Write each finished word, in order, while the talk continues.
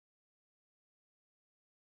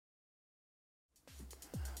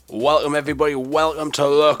Welcome everybody, welcome to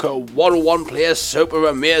Lurker101 plays Super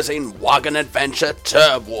Amazing Wagon Adventure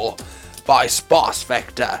Turbo by Sparse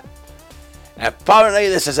Vector. Apparently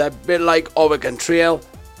this is a bit like Oregon Trail,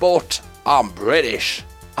 but I'm British.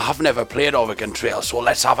 I've never played Oregon Trail, so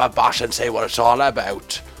let's have a bash and see what it's all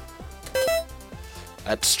about.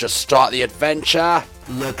 Let's just start the adventure.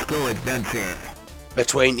 Let's go adventure.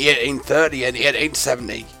 Between 1830 and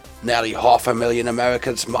 1870. Nearly 500,000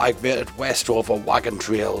 Americans migrated west over wagon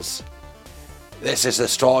trails. This is the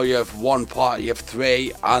story of one party of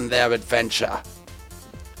three and their adventure.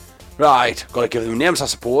 Right, gotta give them names I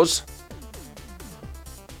suppose.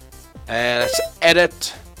 Let's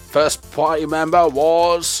edit. First party member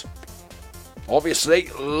was obviously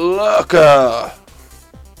Lurker.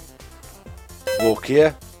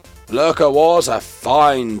 Okay, Lurker was a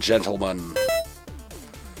fine gentleman.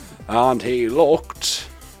 And he looked...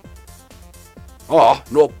 Oh,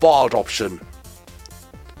 no bald option.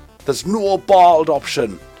 There's no bald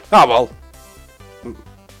option. Ah well.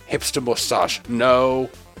 Hipster moustache. No.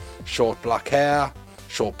 Short black hair.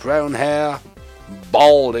 Short brown hair.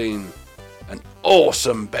 Balding. An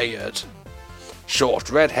awesome beard. Short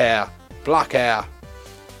red hair. Black hair.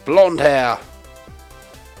 Blonde hair.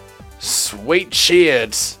 Sweet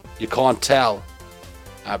shades. You can't tell.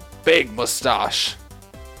 A big moustache.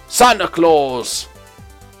 Santa Claus.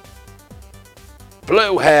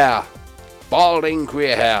 Blue hair, balding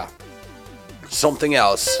grey hair, something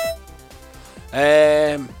else.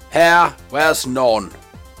 Hair, where's none?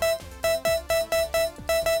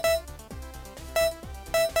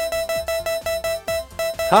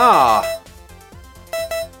 Ha!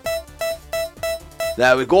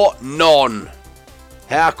 There we go, none.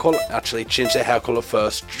 Hair colour, actually change the hair colour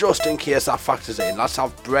first, just in case that factors in. Let's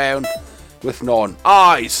have brown with none.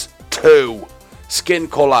 Eyes, 2. Skin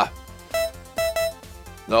colour.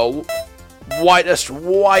 The whitest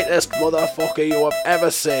motherfucker you have ever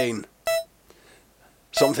seen.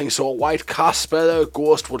 Something so white Casper the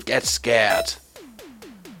ghost would get scared.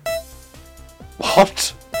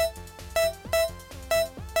 What?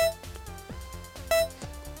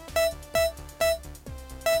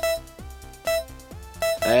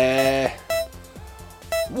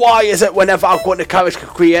 Why is it whenever I go into character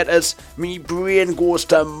creators, me brain goes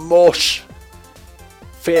to mush?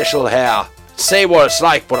 Facial hair. Say what it's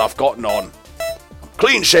like, but I've got none. I'm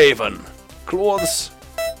clean shaven. Clothes.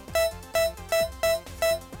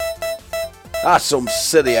 That's some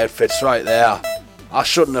silly outfits right there. I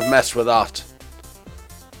shouldn't have messed with that.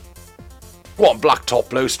 What black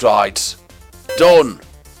top, blue strides. Done.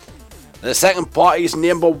 The second party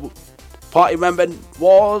member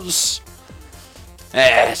was...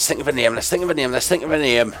 let's think of a name, let's think of a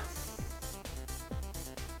name.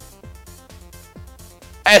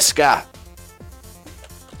 Eska.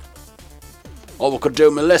 Or we could do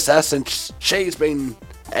Melissa, since she's been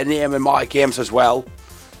a name in my games as well.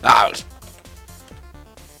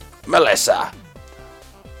 Melissa.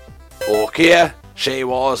 Okay, she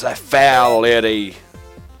was a fair lady.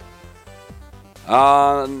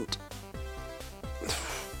 And...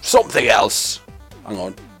 something else. Hang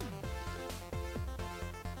on.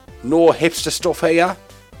 No hipster stuff here.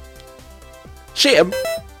 Shame.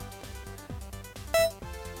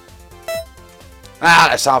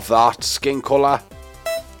 Let's have that. Skin colour.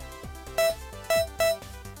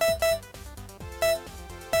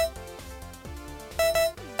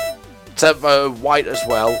 Let's have white as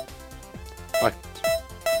well. Right.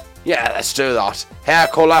 Yeah, let's do that. Hair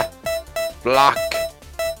colour. Black.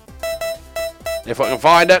 If I can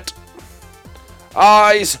find it.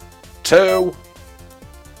 Eyes. 2.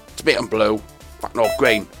 Let's make them blue. But no,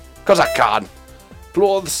 green. Because I can.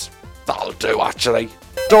 Clothes. That'll do, actually.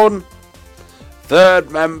 Done.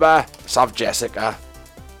 Third member, let's have Jessica.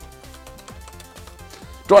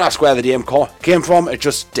 Don't ask where the name came from, it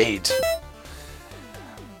just did.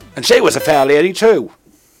 And she was a fair lady too.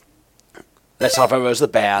 Let's have her as the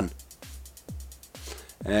bairn.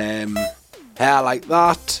 Hair like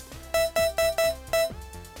that.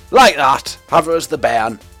 Like that, have her as the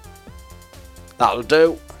bairn. That'll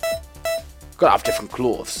do. Gotta have different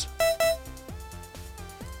clothes.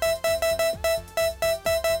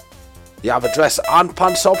 You have a dress and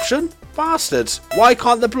pants option? Bastards. Why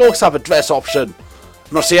can't the blokes have a dress option?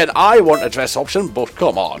 I'm not saying I want a dress option, but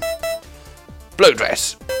come on. Blue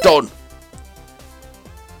dress. Done.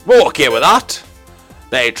 We're okay with that.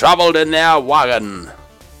 They travelled in their wagon.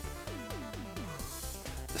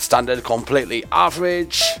 The standard completely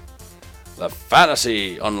average. The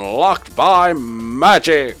fantasy unlocked by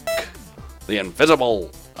magic. The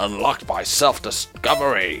invisible unlocked by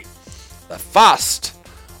self-discovery. The fast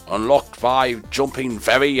unlocked by jumping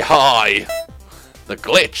very high. The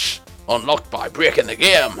glitch, unlocked by breaking the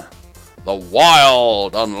game. The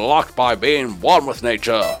wild, unlocked by being one with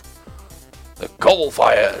nature. The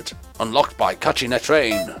coal-fired, unlocked by catching a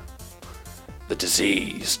train. The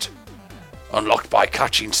diseased, unlocked by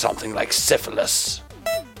catching something like syphilis.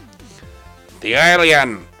 The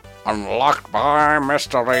alien, unlocked by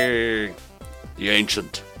mystery. The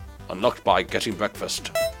ancient, unlocked by getting breakfast.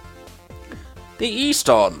 The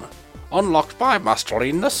Eastern, unlocked by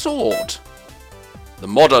mastering the sword. The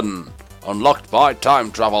modern, unlocked by time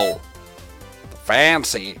travel. The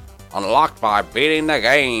fancy, unlocked by beating the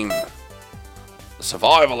game. The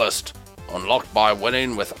survivalist, unlocked by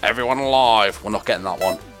winning with everyone alive. We're not getting that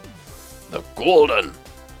one. The golden,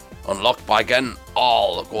 unlocked by getting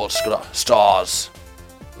all the gold stars.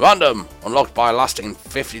 Random, unlocked by lasting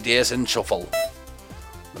 50 days in shuffle.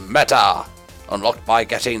 The meta, unlocked by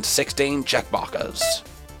getting 16 check markers.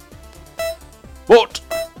 But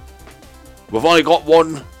we've only got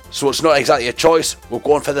one, so it's not exactly a choice. We're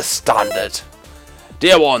going for the standard.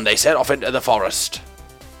 Day 1, they set off into the forest.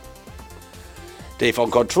 Day 4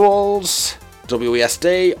 controls,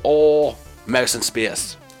 WASD or mouse and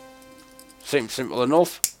space. Seems simple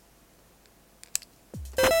enough.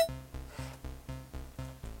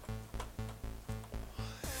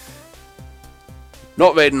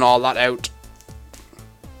 Not reading all that out.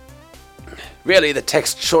 Really, the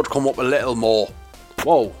text should come up a little more.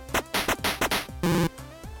 Whoa.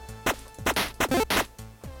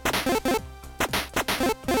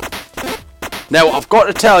 Now, I've got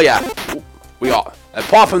to tell you,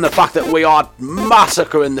 apart from the fact that we are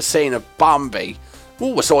massacring the scene of Bambi.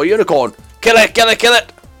 Ooh, we saw a unicorn. Kill it, kill it, kill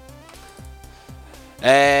it!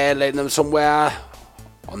 Leading them somewhere.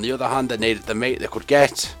 On the other hand, they needed the meat they could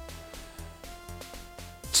get.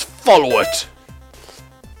 Let's follow it.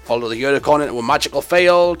 Follow the unicorn into a magical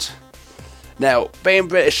field. Now, being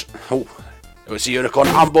British... Oh, it was a unicorn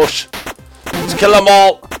ambush. Let's kill them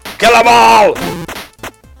all! Kill them all!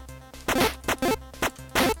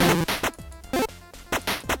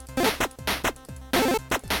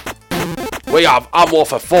 We have ammo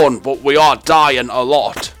for fun, but we are dying a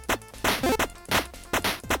lot.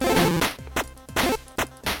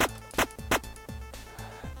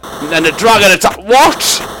 And then the dragon attack. What?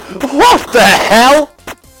 What the hell?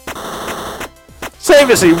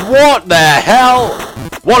 Seriously, what the hell?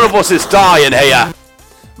 One of us is dying here.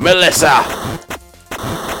 Melissa.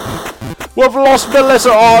 We've lost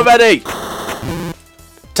Melissa already.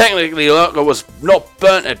 Technically, Lurker was not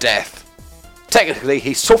burnt to death. Technically,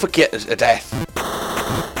 he suffocated to death.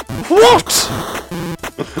 What?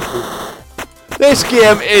 This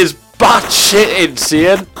game is batshit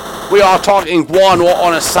insane. We are talking one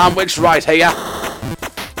on a sandwich right here.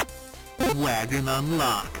 Wagon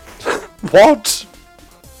unlocked. What?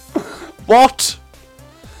 What?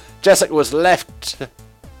 Jessica was left.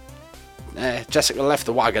 Jessica left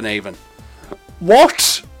the wagon even.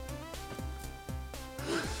 What?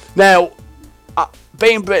 Now,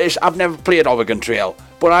 being British, I've never played Oregon Trail,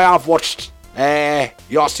 but I have watched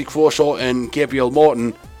Yossi Croshaw and Gabriel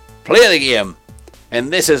Morton play the game,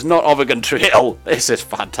 and this is not Oregon Trail. This is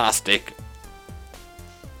fantastic.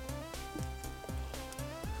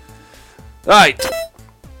 Right.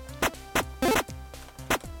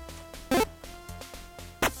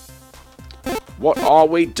 What are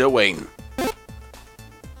we doing?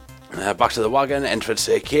 Back to the wagon, entrance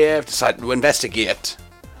to the cave, decided to investigate.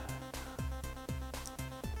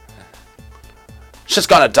 She's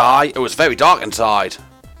gonna die. It was very dark inside.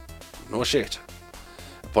 No shit.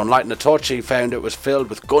 Upon lighting the torch, she found it was filled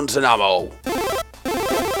with guns and ammo.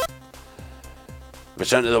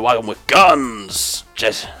 Returned to the wagon with guns.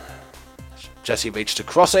 Jessie reached a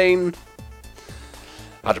crossing.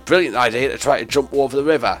 Had a brilliant idea to try to jump over the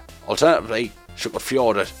river. Alternatively, she could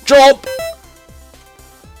fjord it. Jump!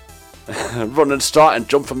 Run and start and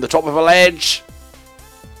jump from the top of a ledge.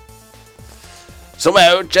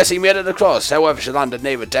 Somehow, Jessie made it across. However, she landed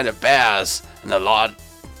near a den of bears. And the lord...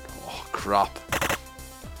 Oh, crap.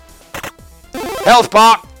 Health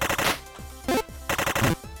bar!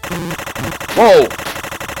 Whoa!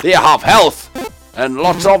 They have health! And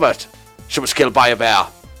lots of it. She was killed by a bear.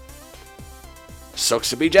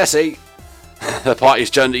 Sucks to be Jessie. The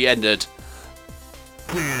party's journey ended.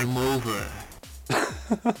 Game over.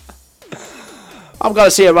 I'm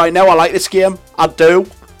gonna say it right now, I like this game. I do.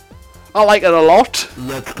 I like it a lot.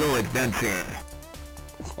 Let's go adventure.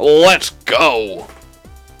 Let's go.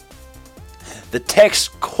 The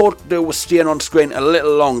text could do with staying on screen a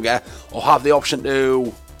little longer, or have the option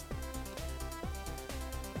to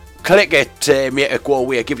click it to make it go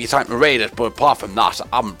away, give you time to read it, but apart from that,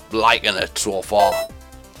 I'm liking it so far.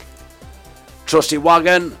 Trusty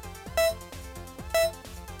wagon.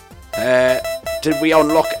 Did we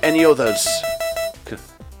unlock any others?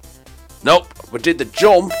 Nope, we did the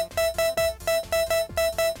jump.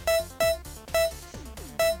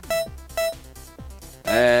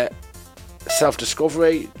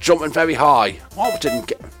 Self-discovery, jumping very high. Oh, we didn't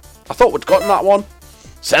get... I thought we'd gotten that one.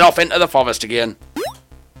 Set off into the forest again.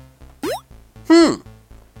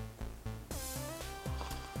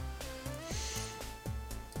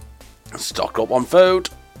 Stock up on food.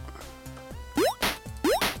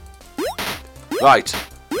 Right.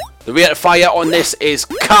 The rate of fire on this is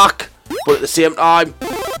cock, but at the same time,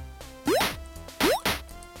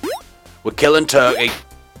 we're killing turkey.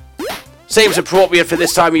 Seems appropriate for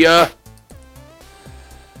this time of year.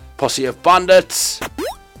 Posse of bandits.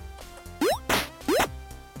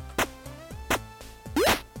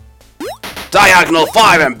 Diagonal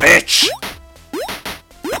firing, bitch!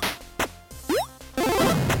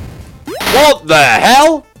 What the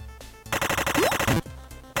hell?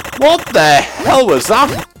 What the hell was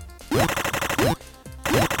that?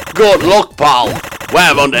 Good luck, pal.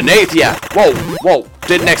 We're underneath you. Whoa, whoa.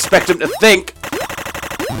 Didn't expect him to think.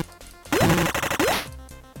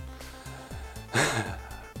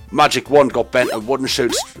 Magic wand got bent and wouldn't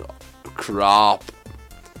shoot. Crap.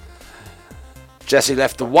 Jesse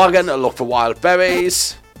left the wagon to look for wild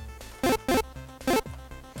berries.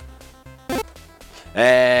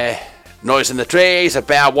 Noise in the trees. A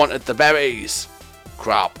bear wanted the berries.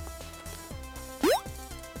 Crap.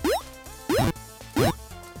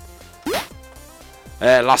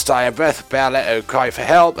 Last dying breath, bear let out a cry for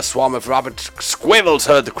help. A swarm of rabbit squirrels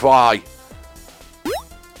heard the cry.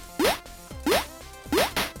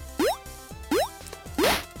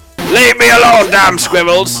 Leave me alone, damn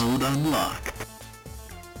squirrels! Mode unlocked.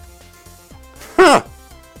 Huh.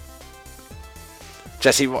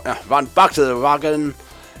 Jesse ran back to the wagon.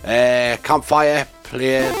 Campfire,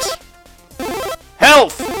 played.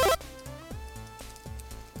 Health!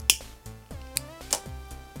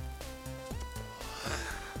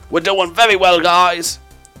 We're doing very well, guys.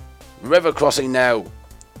 River crossing now.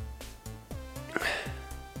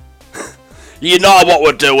 You know what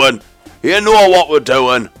we're doing. You know what we're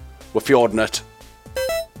doing. We're fjording it.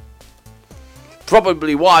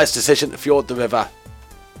 Probably wise decision to fjord the river.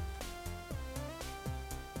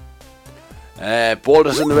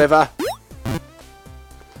 Boulders in the river.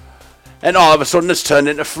 And all of a sudden it's turned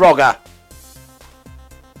into Frogger.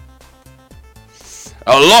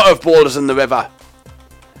 A lot of boulders in the river.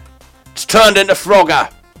 It's turned into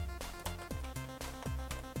Frogger.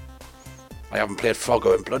 I haven't played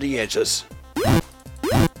Frogger in bloody ages.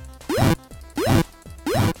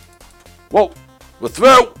 Whoa, we're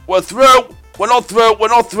through, we're through, we're not through, we're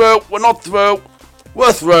not through, we're not through,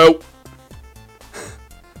 we're through.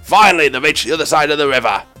 Finally, they reached the other side of the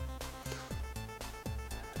river.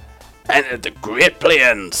 Entered the Great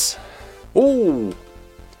Plains. Ooh,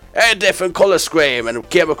 a different colour scheme and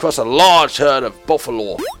came across a large herd of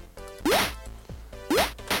buffalo.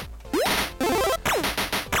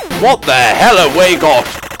 What the hell have we got?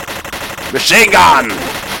 Machine gun!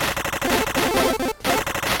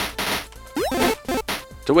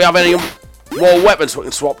 Do we have any more weapons we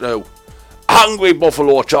can swap now? Hungry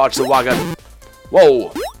buffalo charged the wagon.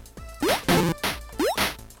 Whoa.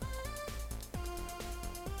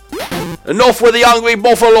 Enough with the hungry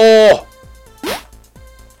buffalo!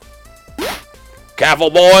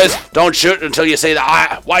 Careful, boys. Don't shoot until you see the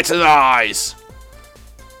whites of the eyes.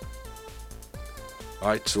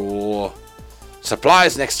 Right, so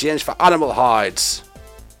supplies in exchange for animal hides.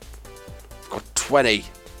 I've got 20.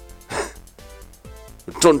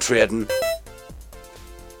 We're done trading.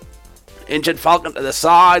 Injured falcon to the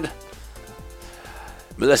side.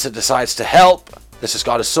 Melissa decides to help. This has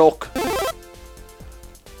got to suck.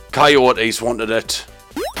 Coyotes wanted it.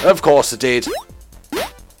 Of course they did.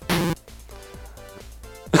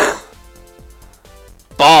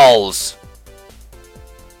 Balls.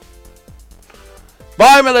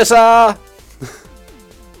 Bye, Melissa!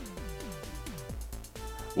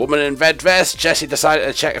 Woman in red dress. Jessie decided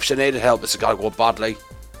to check if she needed help. This has got to go badly.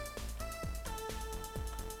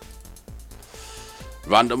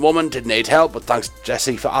 Random woman didn't need help, but thanks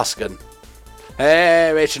Jessie for asking.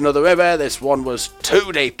 Hey, reached another river. This one was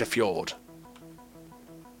too deep to fjord.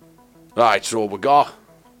 Right, so we got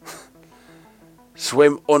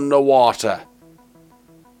swim underwater.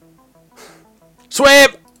 Swim!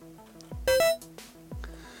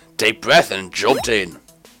 Deep breath and jumped in.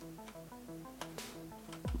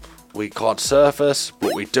 We can't surface,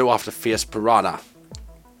 but we do have to face piranha.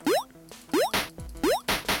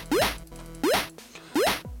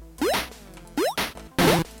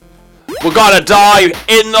 We're gonna dive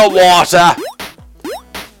in the water.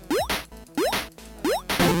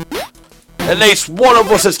 At least one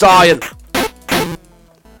of us is dying.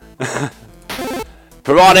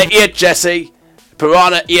 Piranha ate Jesse.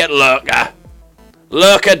 Piranha ate Lurker.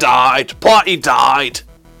 Lurker died. Party died.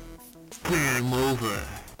 Game over.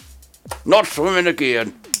 Not swimming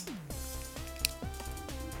again.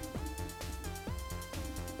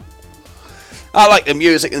 I like the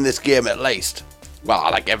music in this game at least. Well, I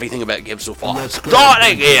like everything about the game so far. Start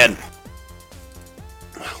again!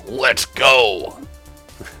 Let's go!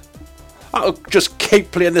 I'll just keep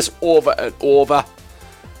playing this over and over.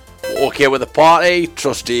 Okay with the party,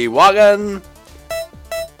 trusty wagon.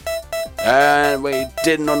 And we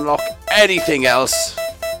didn't unlock anything else.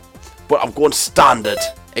 But I'm going standard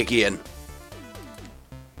again.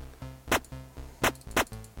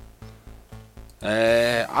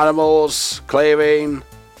 Animals, clearing.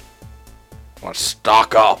 Let's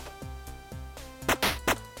stock up.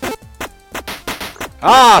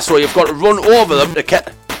 Ah, so you've got to run over them to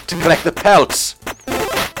collect the pelts.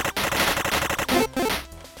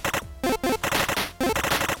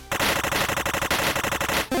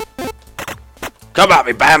 Come at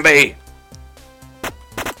me, Bambi.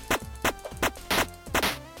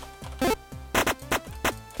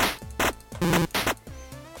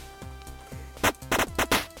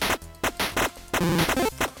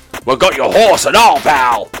 We got your horse and all,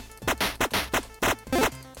 pal!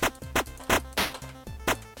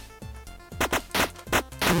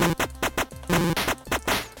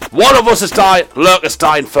 One of us is dying. Lurker's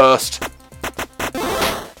dying first.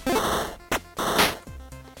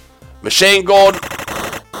 Machine gun.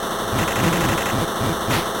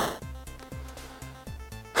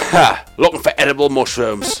 Ha! Looking for edible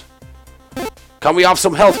mushrooms. Can we have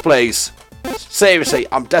some health, please? Seriously,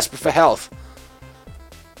 I'm desperate for health.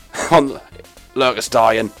 Lurker's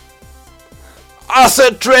dying.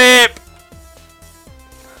 Acid trip!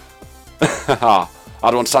 I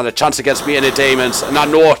don't stand a chance against me any demons, and I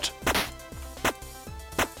know it.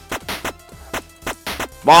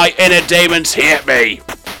 My inner demons hate me.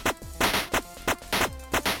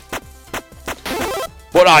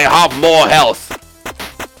 But I have more health.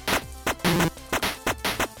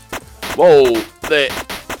 Whoa,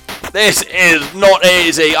 this is not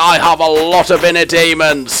easy. I have a lot of inner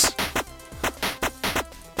demons.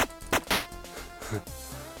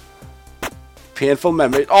 Painful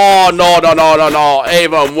memory. Oh, no.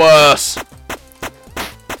 Even worse.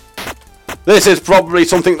 This is probably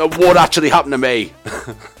something that would actually happen to me.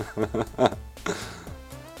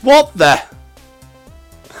 What the?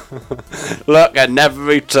 Lurker never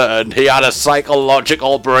returned. He had a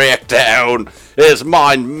psychological breakdown. His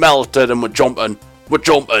mind melted and we're jumping. We're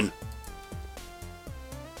jumping.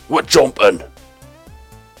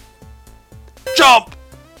 Jump!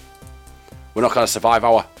 We're not going to survive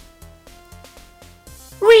our...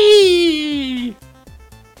 Whee!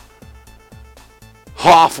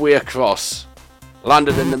 Halfway across.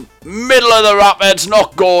 Landed in the middle of the rapids.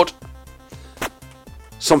 Not good.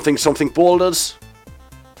 Something boulders.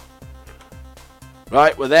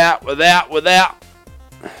 Right, we're there. We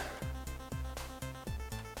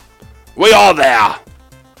are there.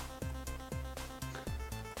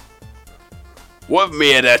 We've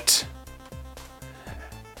made it.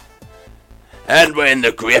 And we're in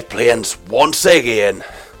the Great Plains once again.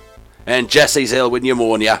 And Jesse's ill with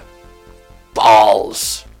pneumonia.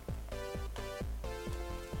 Balls.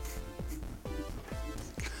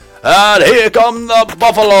 And here come the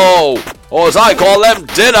buffalo. Or as I call them,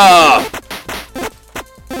 dinner.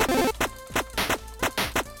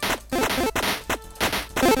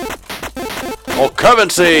 Or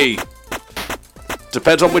currency.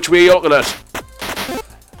 Depends on which way you're looking at.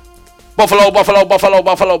 Buffalo.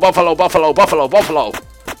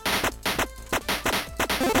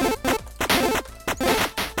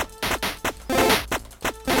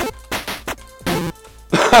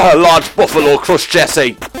 Large buffalo crushed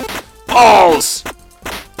Jesse. Balls!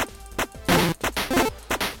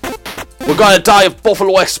 We're gonna die of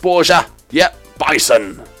buffalo exposure. Yep,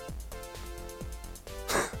 bison.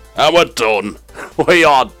 And we're done. We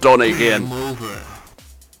are done again.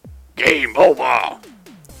 Game over.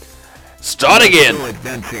 Start again.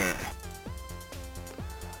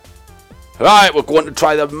 Right, we're going to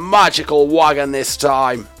try the magical wagon this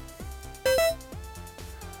time.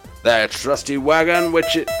 The trusty wagon,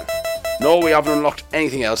 which it... No, we haven't unlocked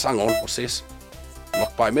anything else. Hang on, what's this?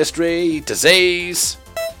 Unlocked by mystery, disease.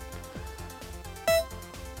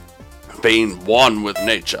 Being one with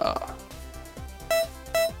nature.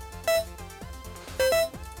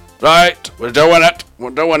 Right, we're doing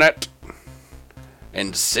it.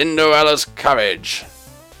 In Cinderella's carriage.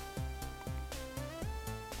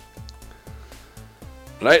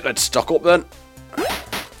 Right, let's stock up then.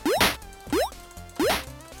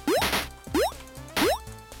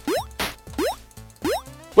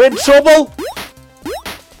 We're in trouble.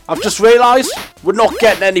 I've just realised we're not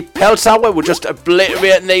getting any pelts out. We're just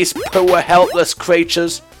obliterating these poor helpless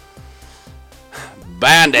creatures.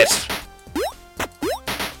 Bandits.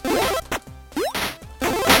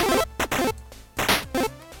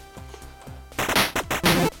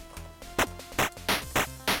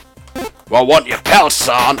 Well, want your pelts,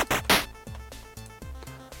 son.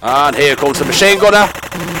 And here comes the machine gunner.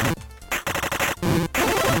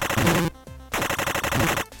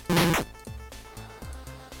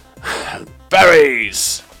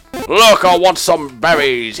 Berries! Look, I want some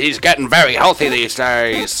berries. He's getting very healthy these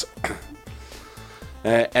days.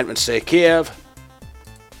 Entrance to Kiev.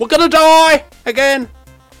 We're gonna die again.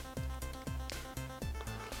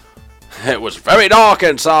 It was very dark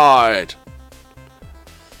inside.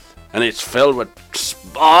 And it's filled with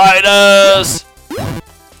spiders.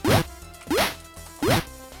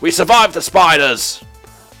 We survived the spiders.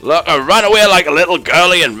 Look, I ran away like a little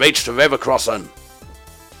girlie and reached the river crossing.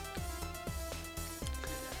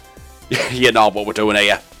 You know what we're doing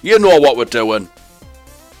here. You know what we're doing.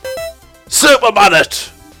 Superman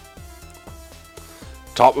it!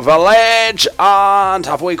 Top of a ledge, and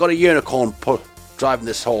have we got a unicorn driving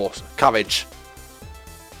this horse carriage?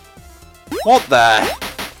 What the?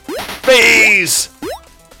 Bees!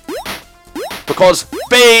 Because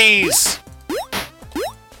bees!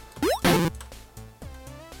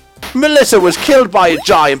 Melissa was killed by a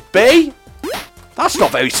giant bee? That's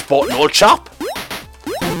not very sporting, old chap.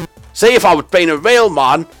 See, if I had been a real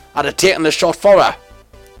man, I'd have taken the shot for her.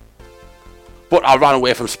 But I ran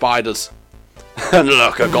away from spiders. And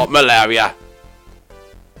look, I got malaria.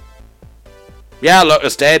 Yeah, look,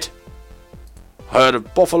 it's dead. Heard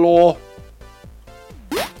of buffalo.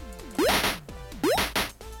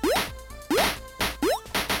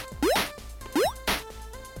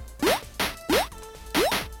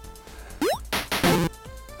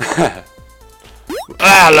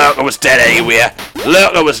 Ah, look, I was dead anyway.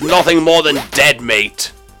 Look, it was nothing more than dead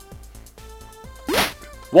meat.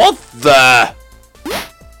 What the?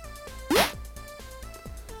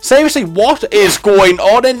 Seriously, what is going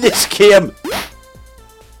on in this game?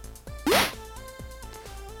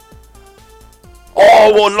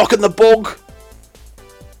 Oh, unlocking the bug.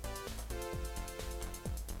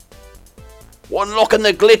 Unlocking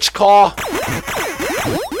the glitch car.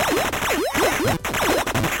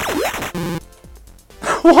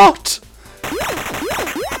 What?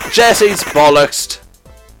 Jesse's bollocksed.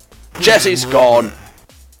 Jesse's gone.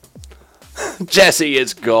 Jesse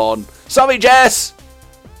is gone. Sorry, Jess.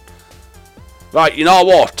 Right, you know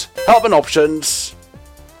what? Helping options.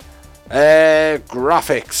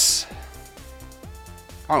 Graphics.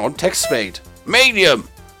 Hang on, text speed. Medium.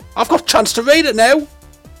 I've got a chance to read it now.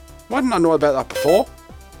 Why didn't I know about that before?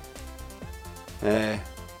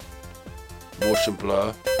 Motion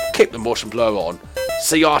blur. Keep the motion blur on.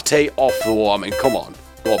 CRT off though, I mean, come on.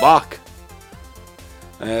 Go back.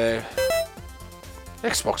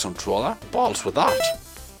 Xbox controller. Balls with that.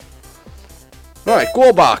 Right,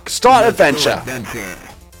 go back. Start adventure.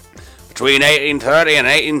 Between 1830 and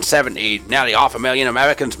 1870, nearly 500,000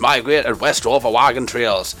 Americans migrated west over wagon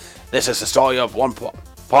trails. This is the story of one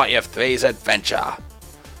party of three's adventure.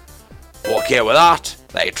 Okay with that,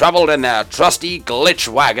 they travelled in their trusty glitch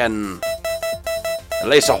wagon. At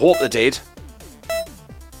least I hope they did.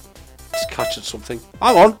 Just catching something.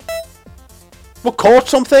 Hang on. We caught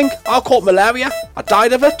something. I caught malaria. I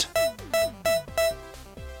died of it.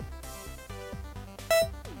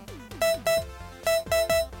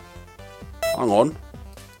 Hang on.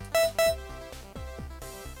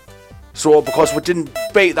 So, because we didn't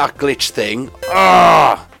beat that glitch thing.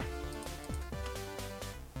 Ah!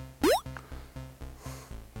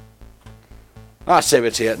 That's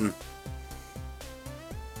irritating.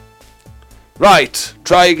 Right,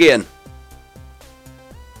 try again.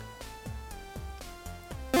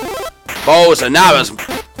 Bows and arrows.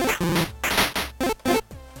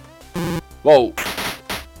 Whoa.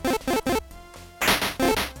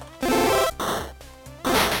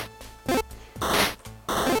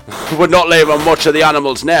 Would not leave on much of the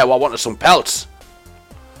animals now. I wanted some pelts.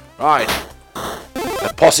 Right.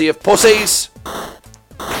 A posse of pussies.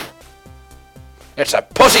 It's a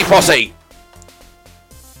pussy posse.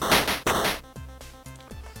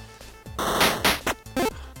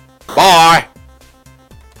 Bye.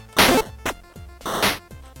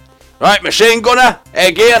 Right, machine gunner,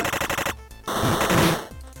 again.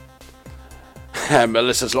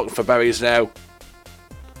 Melissa's looking for berries now.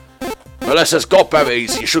 Melissa's got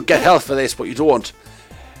berries. You should get health for this, but you don't.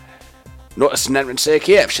 Notice an entrance to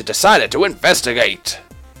Kiev. She decided to investigate.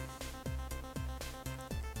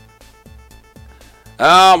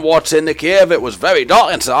 What's in the cave? It was very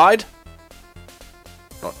dark inside.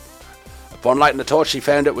 Upon lighting the torch, she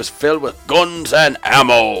found it was filled with guns and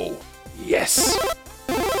ammo. Yes.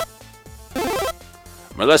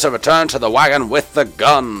 Melissa returned to the wagon with the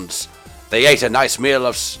guns. They ate a nice meal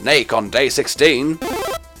of snake on day 16.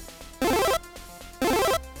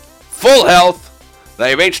 Full health.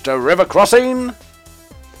 They reached a river crossing.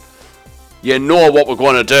 You know what we're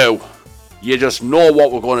going to do. You just know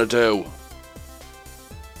what we're going to do.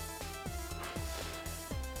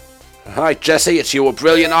 Alright, Jesse, it's your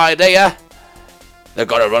brilliant idea. They've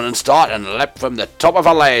got to run and start and leap from the top of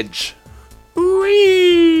a ledge.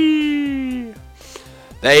 Whee!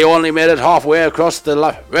 They only made it halfway across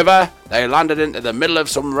the river. They landed into the middle of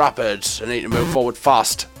some rapids and need to move forward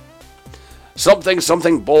fast.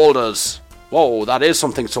 Something boulders. Whoa, that is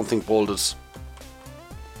something boulders.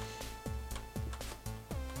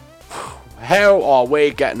 How are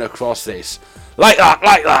we getting across this? Like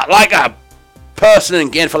a person in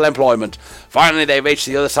gainful employment. Finally, they reached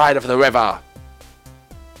the other side of the river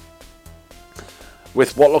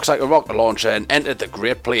with what looks like a rocket launcher and entered the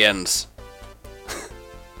Great Plains.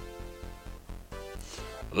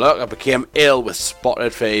 Lurker became ill with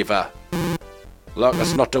spotted fever.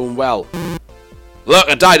 Lurker's not doing well.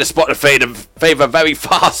 Lurker died of spotted fever very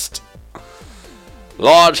fast.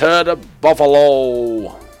 Large herd of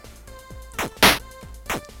buffalo.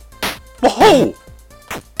 Whoa!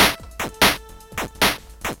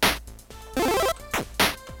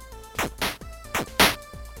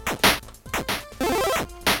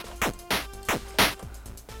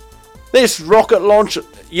 This rocket launcher,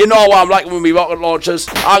 you know what I'm like with me rocket launchers.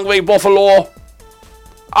 Angry buffalo.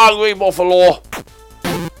 Angry buffalo.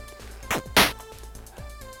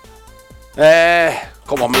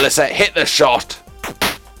 Come on, Melissa, hit the shot.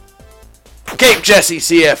 Keep Jesse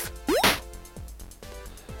safe.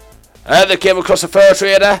 They came across a fur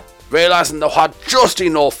trader, realising they had just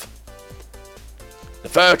enough. The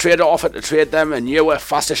fur trader offered to trade them a newer,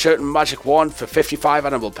 faster shooting magic wand for 55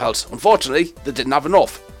 animal pelts. Unfortunately, they didn't have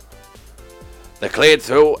enough. They cleared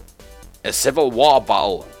through a civil war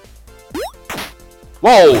battle.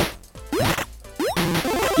 Whoa!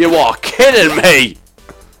 You are kidding me!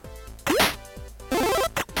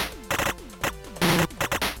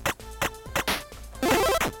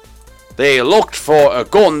 They looked for a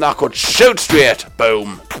gun that could shoot straight.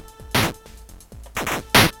 Boom.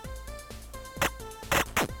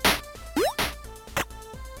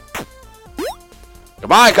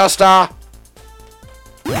 Goodbye, Costa.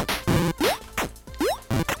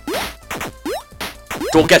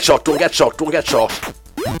 Don't get shot, don't get shot, don't get shot.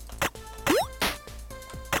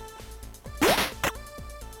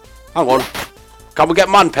 Hang on. Can we get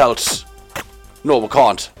man pelts? No, we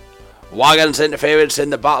can't. Wagon's interference in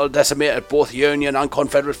the battle decimated both Union and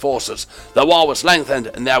Confederate forces. The war was lengthened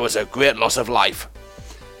and there was a great loss of life.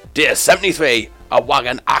 Day 73, a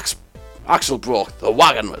wagon axle broke. The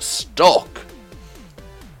wagon was stuck.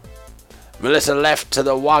 Melissa left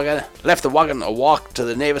the wagon to walk to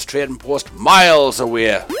the nearest trading post miles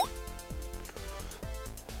away.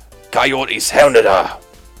 Coyotes hounded her.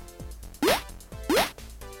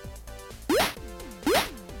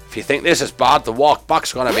 If you think this is bad, the walk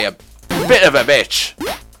back's gonna be a bit of a bitch.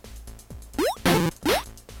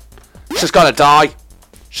 She's gonna die.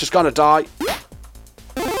 She's gonna die.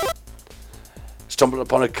 Stumbled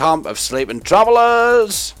upon a camp of sleeping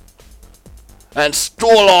travellers and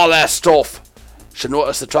stole all their stuff. She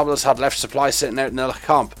noticed the travellers had left supplies sitting out in their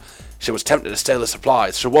camp. She was tempted to steal the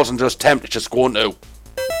supplies. She wasn't just tempted, she's going to.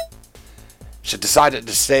 She decided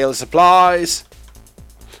to steal the supplies.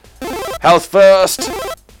 Health first.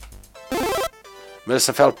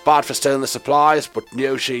 Melissa felt bad for stealing the supplies, but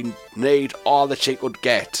knew she'd need all that she could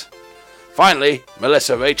get. Finally,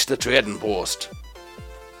 Melissa reached the trading post.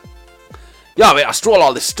 Yeah, mate, I stole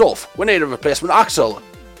all this stuff. We need a replacement axle.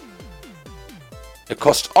 It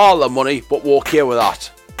cost all the money, but we're okay with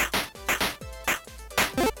that.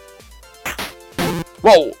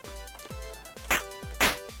 Whoa!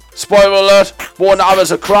 Spoiler alert, won't have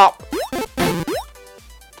us a crap.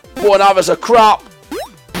 Won't have us a crap.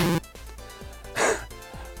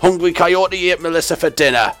 Hungry Coyote ate Melissa for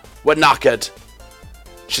dinner. We're knackered.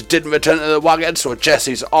 She didn't return to the wagon, so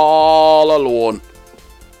Jesse's all alone.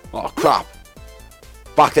 Oh crap.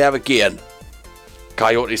 Back there again.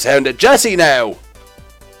 Coyote's hounded Jesse now.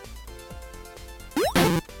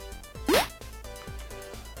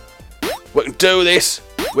 We can do this.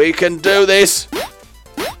 We can do this.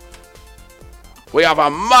 We have a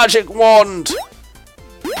magic wand.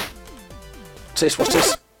 What's this? What's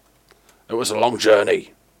this? It was a long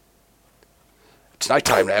journey. It's night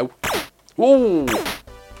time now. Ooh.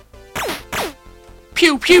 Pew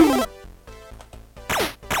pew, pew.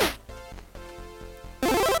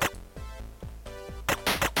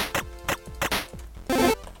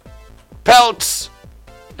 Pelts.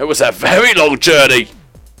 It was a very long journey.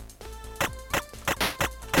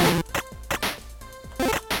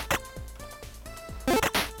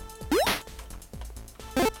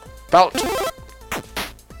 Pelt.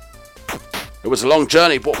 It was a long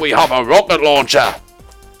journey, but we have a rocket launcher.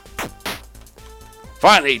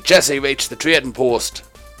 Finally, Jessie reached the trading post.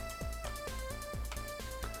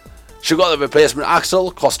 She got the replacement axle,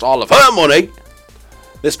 cost all of her money.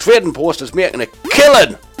 This trading post is making a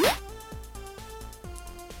killing.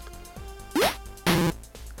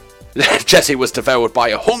 Jessie was devoured by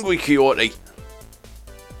a hungry coyote.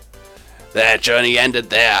 Their journey ended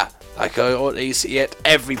there. The coyotes ate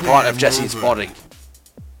every part of Jessie's body.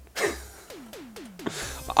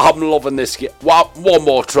 I'm loving this game. One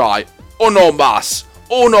more try. Uno mas.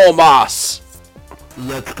 Uno mas.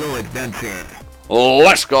 Let's go adventure.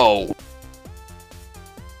 Let's go.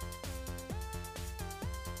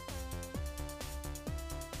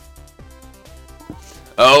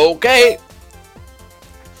 Okay.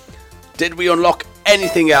 Did we unlock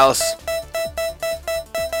anything else?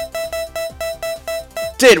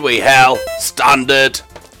 Did we, hell? Standard.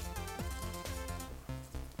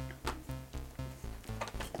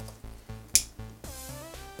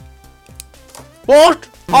 What?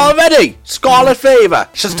 Already? Scarlet Fever.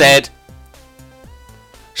 She's dead.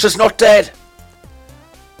 She's not dead.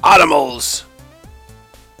 Animals.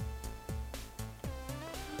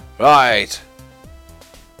 Right.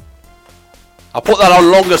 I put that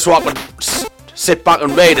on longer so I can sit back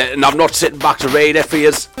and read it, and I'm not sitting back to read it for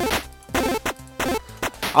yous.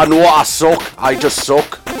 I know I suck. I just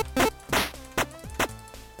suck.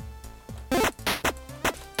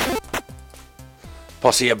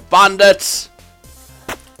 Posse of bandits.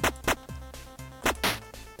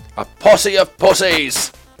 A posse of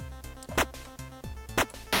pussies.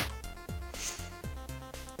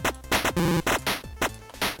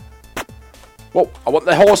 Whoa, I want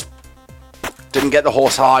the horse. Didn't get the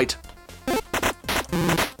horse hide.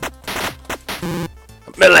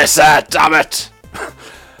 Melissa, damn it.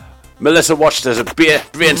 Melissa watched as her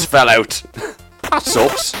brains fell out. That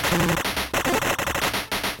sucks.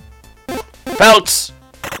 Pelts.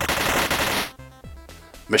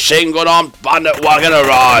 Machine gun on bandit wagon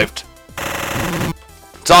arrived.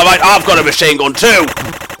 It's alright, I've got a machine gun too.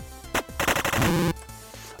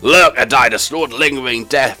 Lurker died a slow lingering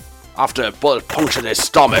death after a bullet punctured his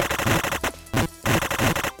stomach.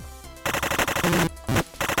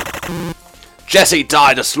 Jessie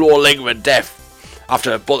died a slow lingering death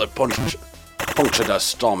after a bullet punctured her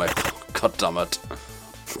stomach. God damn it.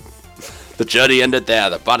 The journey ended there.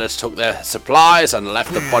 The bandits took their supplies and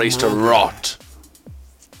left the bodies to rot.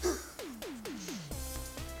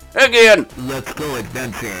 Again! Let's go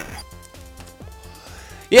adventure.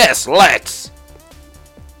 Yes, let's!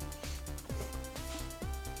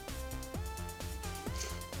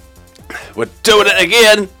 We're doing it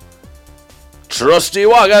again! Trusty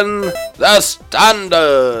wagon, the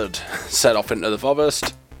standard! Set off into the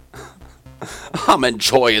forest. I'm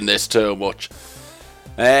enjoying this too much.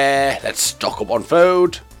 Let's stock up on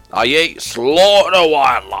food, i.e. slaughter the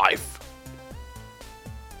wildlife.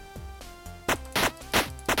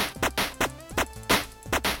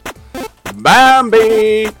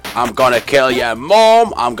 Bambi! I'm gonna kill your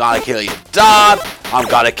mom, I'm gonna kill your dad, I'm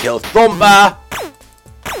gonna kill Thumper.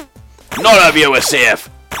 None of you are safe.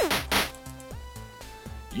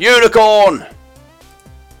 Unicorn!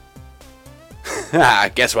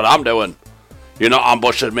 Guess what I'm doing? You're not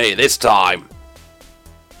ambushing me this time.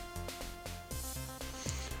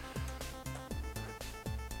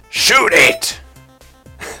 Shoot it!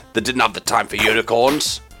 They didn't have the time for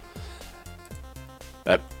unicorns.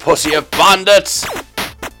 A pussy of bandits.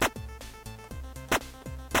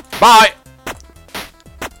 Bye!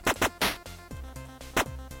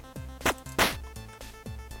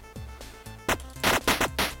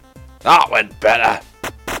 That went better.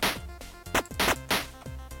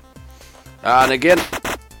 And again.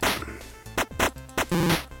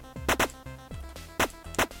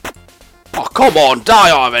 Oh, come on, die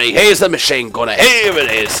already. Here's the machine gunner. Here it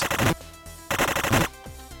is.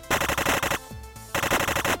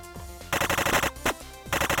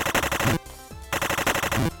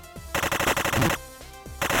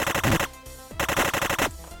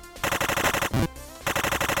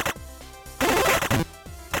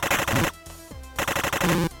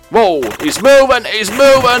 Whoa, he's moving, he's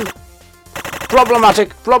moving!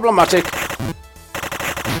 Problematic, problematic.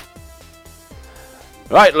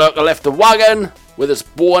 Right, Lurker left the wagon with his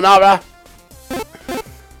bow and arrow.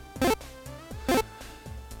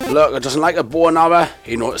 Lurker doesn't like a bow and arrow.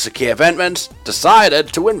 He noticed a cave entrance, decided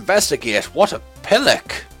to investigate. What a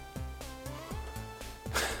pillock.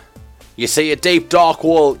 You see a deep dark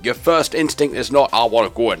hole, your first instinct is not, I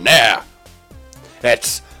want to go in there.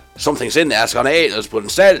 It's, something's in there that's going to eat us, but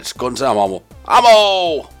instead it's guns and ammo.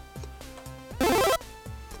 Ammo!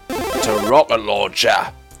 It's a rocket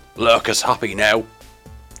launcher. Lurker's happy now.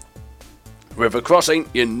 River crossing,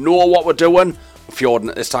 you know what we're doing. We're fjording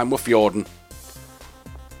it this time, we're fjording.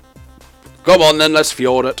 Come on then, let's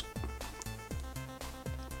fjord it.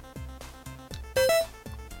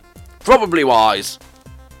 Probably wise.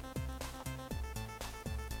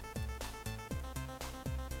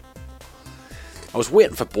 I was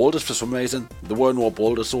waiting for boulders for some reason. There were no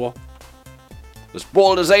boulders though. There's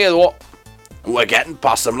boulders here though. And we're getting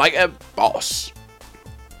past them like a boss.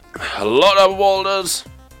 A lot of boulders.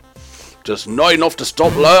 Just not enough to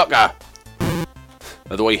stop Lurker.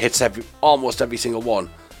 Although he hits almost every single one.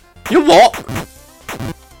 You what?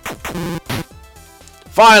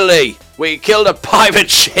 Finally, we killed a pirate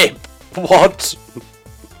ship. What?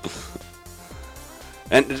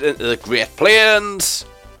 Entered into the Great Plains,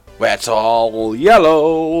 where it's all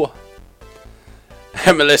yellow.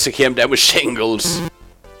 And Melissa came down with shingles.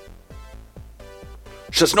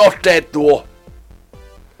 She's not dead though.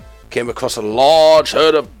 Came across a large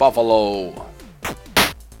herd of buffalo.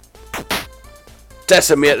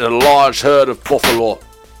 Decimated a large herd of buffalo.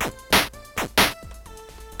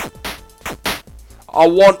 I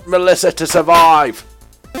want Melissa to survive.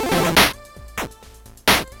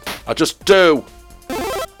 I just do.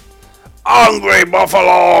 Hungry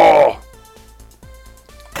buffalo!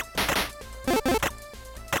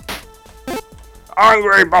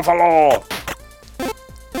 Hungry buffalo!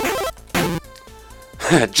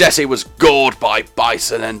 Jesse was gored by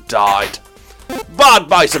bison and died. Bad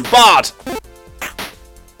bison, bad!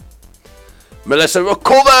 Melissa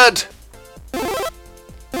recovered!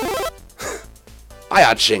 I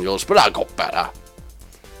had shingles, but I got better.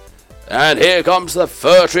 And here comes the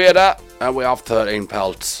fur trader, and we have 13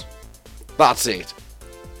 pelts. That's it.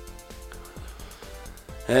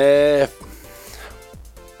 We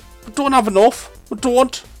don't have enough. We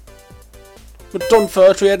don't. We're done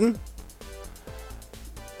fur trading.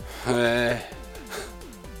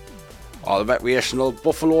 All the recreational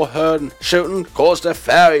buffalo herd shooting caused a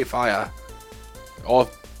fairy fire. Or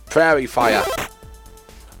prairie fire.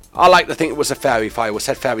 I like to think it was a fairy fire. We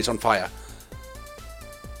set fairies on fire.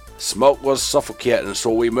 Smoke was suffocating,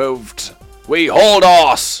 so we moved. We hauled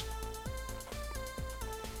ass.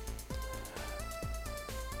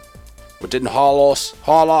 We didn't haul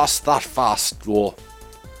ass that fast, though.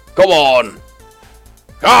 Come on.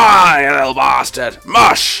 Ah, you little bastard.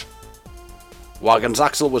 Mush. Wagon's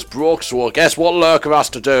axle was broke, so guess what Lurker has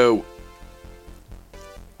to do?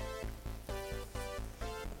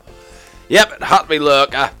 Yep, it had to be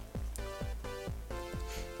Lurker.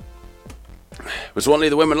 It was only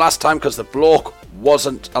the women last time because the bloke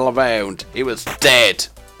wasn't around. He was dead.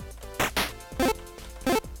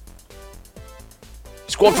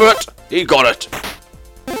 He's going for it. He got it.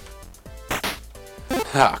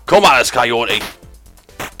 Ah, come on, us, Coyote.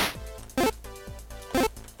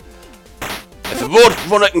 If the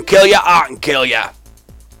road can kill you, I can kill you.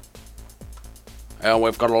 And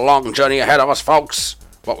we've got a long journey ahead of us, folks.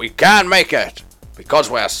 But we can make it. Because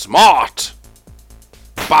we're smart.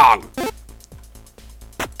 Bang.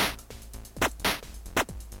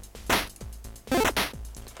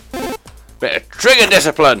 Bit of trigger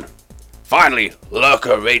discipline. Finally,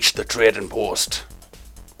 Lurker reached the trading post.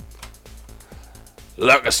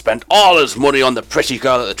 Lurker spent all his money on the pretty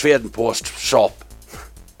girl at the trading post shop.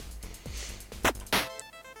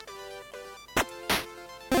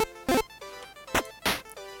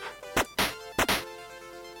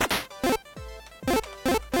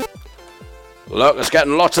 Lurker's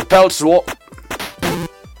getting lots of pelts though.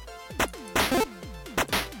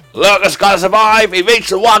 Lurker's gotta survive. He reached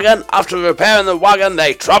the wagon. After repairing the wagon,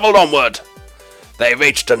 they travelled onward. They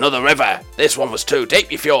reached another river. This one was too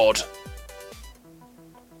deep, you fjord.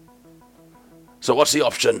 So what's the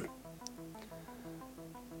option?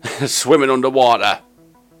 Swimming underwater.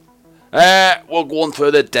 We're going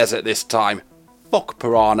through the desert this time. Fuck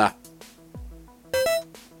piranha.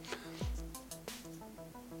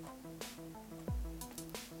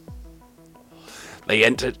 They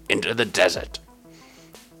entered into the desert.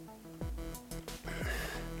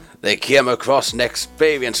 They came across an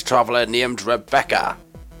experienced traveller named Rebecca.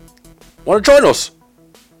 Want to join us?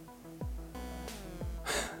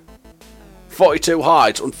 42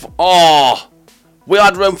 hides. Oh, we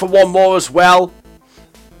had room for one more as well.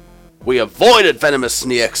 We avoided venomous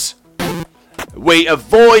snakes. We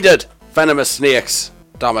avoided venomous snakes.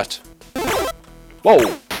 damn it. Whoa!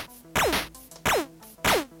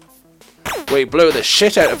 We blew the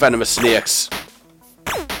shit out of venomous snakes.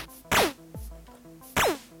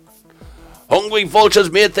 Hungry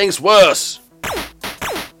vultures made things worse.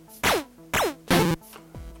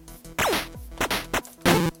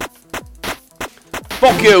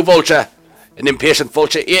 Fuck you, vulture! An impatient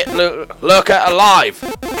vulture ate Lurker alive.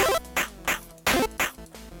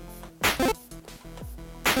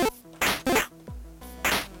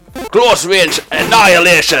 Close range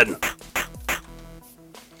annihilation.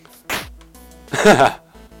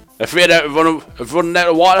 Afraid of running out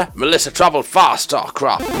of water, Melissa travelled fast. Oh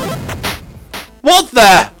crap! What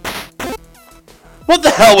the? What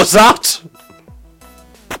the hell was that?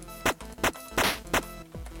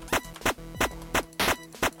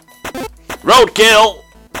 Roadkill!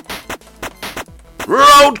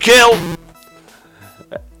 Roadkill!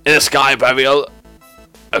 In a sky burial,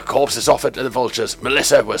 a corpse is offered to the vultures.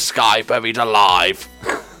 Melissa was sky buried alive.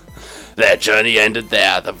 Their journey ended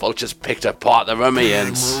there. The vultures picked apart the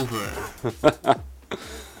remains.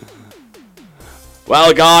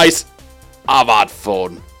 Well, guys, I've had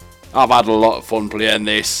fun. I've had a lot of fun playing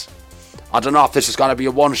this. I don't know if this is going to be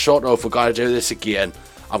a one-shot or if we're going to do this again.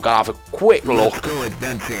 I'm going to have a quick look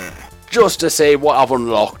just to see what I've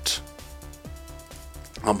unlocked.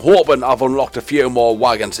 I'm hoping I've unlocked a few more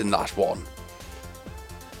wagons in that one.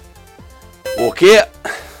 Okay,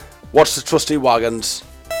 what's the trusty wagons?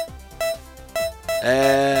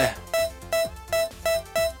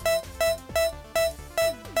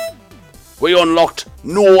 We unlocked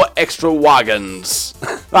no extra wagons.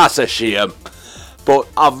 That's a shame. But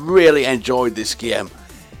I've really enjoyed this game.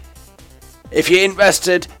 If you're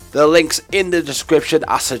interested, the link's in the description.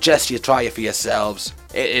 I suggest you try it for yourselves.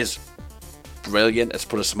 It is brilliant. It's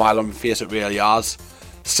put a smile on my face, it really has.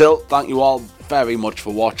 Still, thank you all very much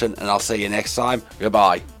for watching, and I'll see you next time.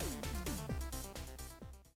 Goodbye.